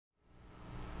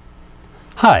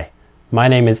Hi, my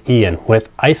name is Ian with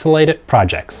Isolate It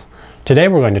Projects. Today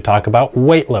we're going to talk about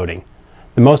weight loading.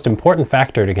 The most important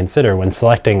factor to consider when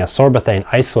selecting a sorbethane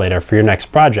isolator for your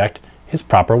next project is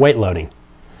proper weight loading.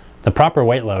 The proper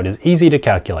weight load is easy to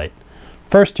calculate.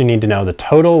 First, you need to know the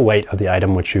total weight of the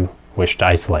item which you wish to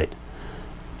isolate.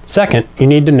 Second, you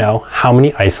need to know how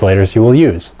many isolators you will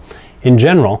use. In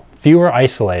general, fewer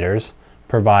isolators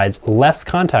provides less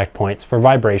contact points for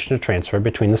vibration to transfer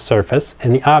between the surface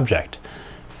and the object.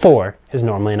 4 is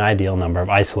normally an ideal number of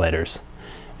isolators.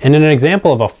 In an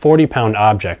example of a 40-pound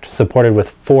object supported with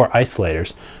 4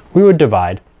 isolators, we would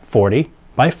divide 40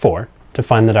 by 4 to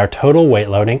find that our total weight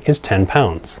loading is 10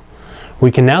 pounds.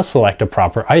 We can now select a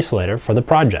proper isolator for the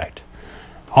project.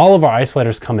 All of our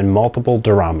isolators come in multiple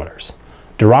durometers.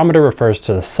 Durometer refers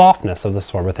to the softness of the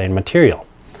sorbethane material.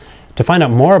 To find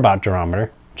out more about durometer,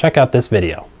 check out this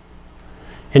video.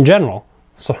 In general,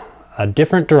 a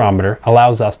different durometer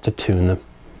allows us to tune the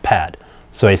pad.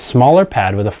 So a smaller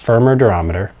pad with a firmer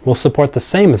durometer will support the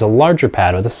same as a larger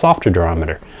pad with a softer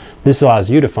durometer. This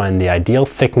allows you to find the ideal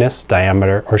thickness,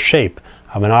 diameter, or shape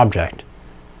of an object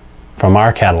from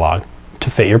our catalog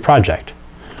to fit your project.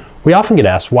 We often get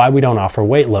asked why we don't offer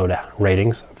weight load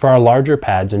ratings for our larger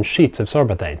pads and sheets of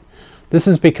sorbethane. This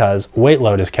is because weight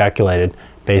load is calculated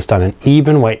based on an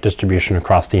even weight distribution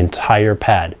across the entire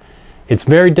pad. It's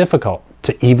very difficult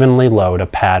to evenly load a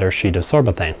pad or sheet of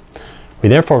sorbethane. We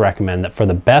therefore recommend that for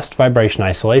the best vibration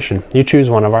isolation, you choose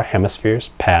one of our hemispheres,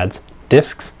 pads,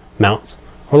 discs, mounts,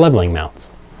 or leveling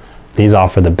mounts. These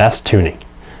offer the best tuning.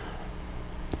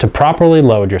 To properly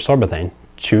load your sorbethane,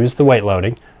 choose the weight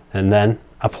loading and then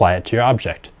apply it to your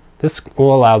object. This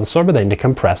will allow the sorbethane to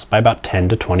compress by about 10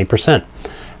 to 20%.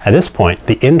 At this point,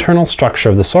 the internal structure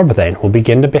of the sorbethane will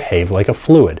begin to behave like a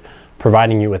fluid,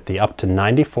 providing you with the up to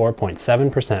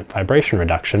 94.7% vibration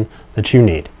reduction that you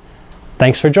need.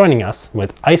 Thanks for joining us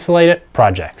with Isolate It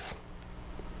Projects.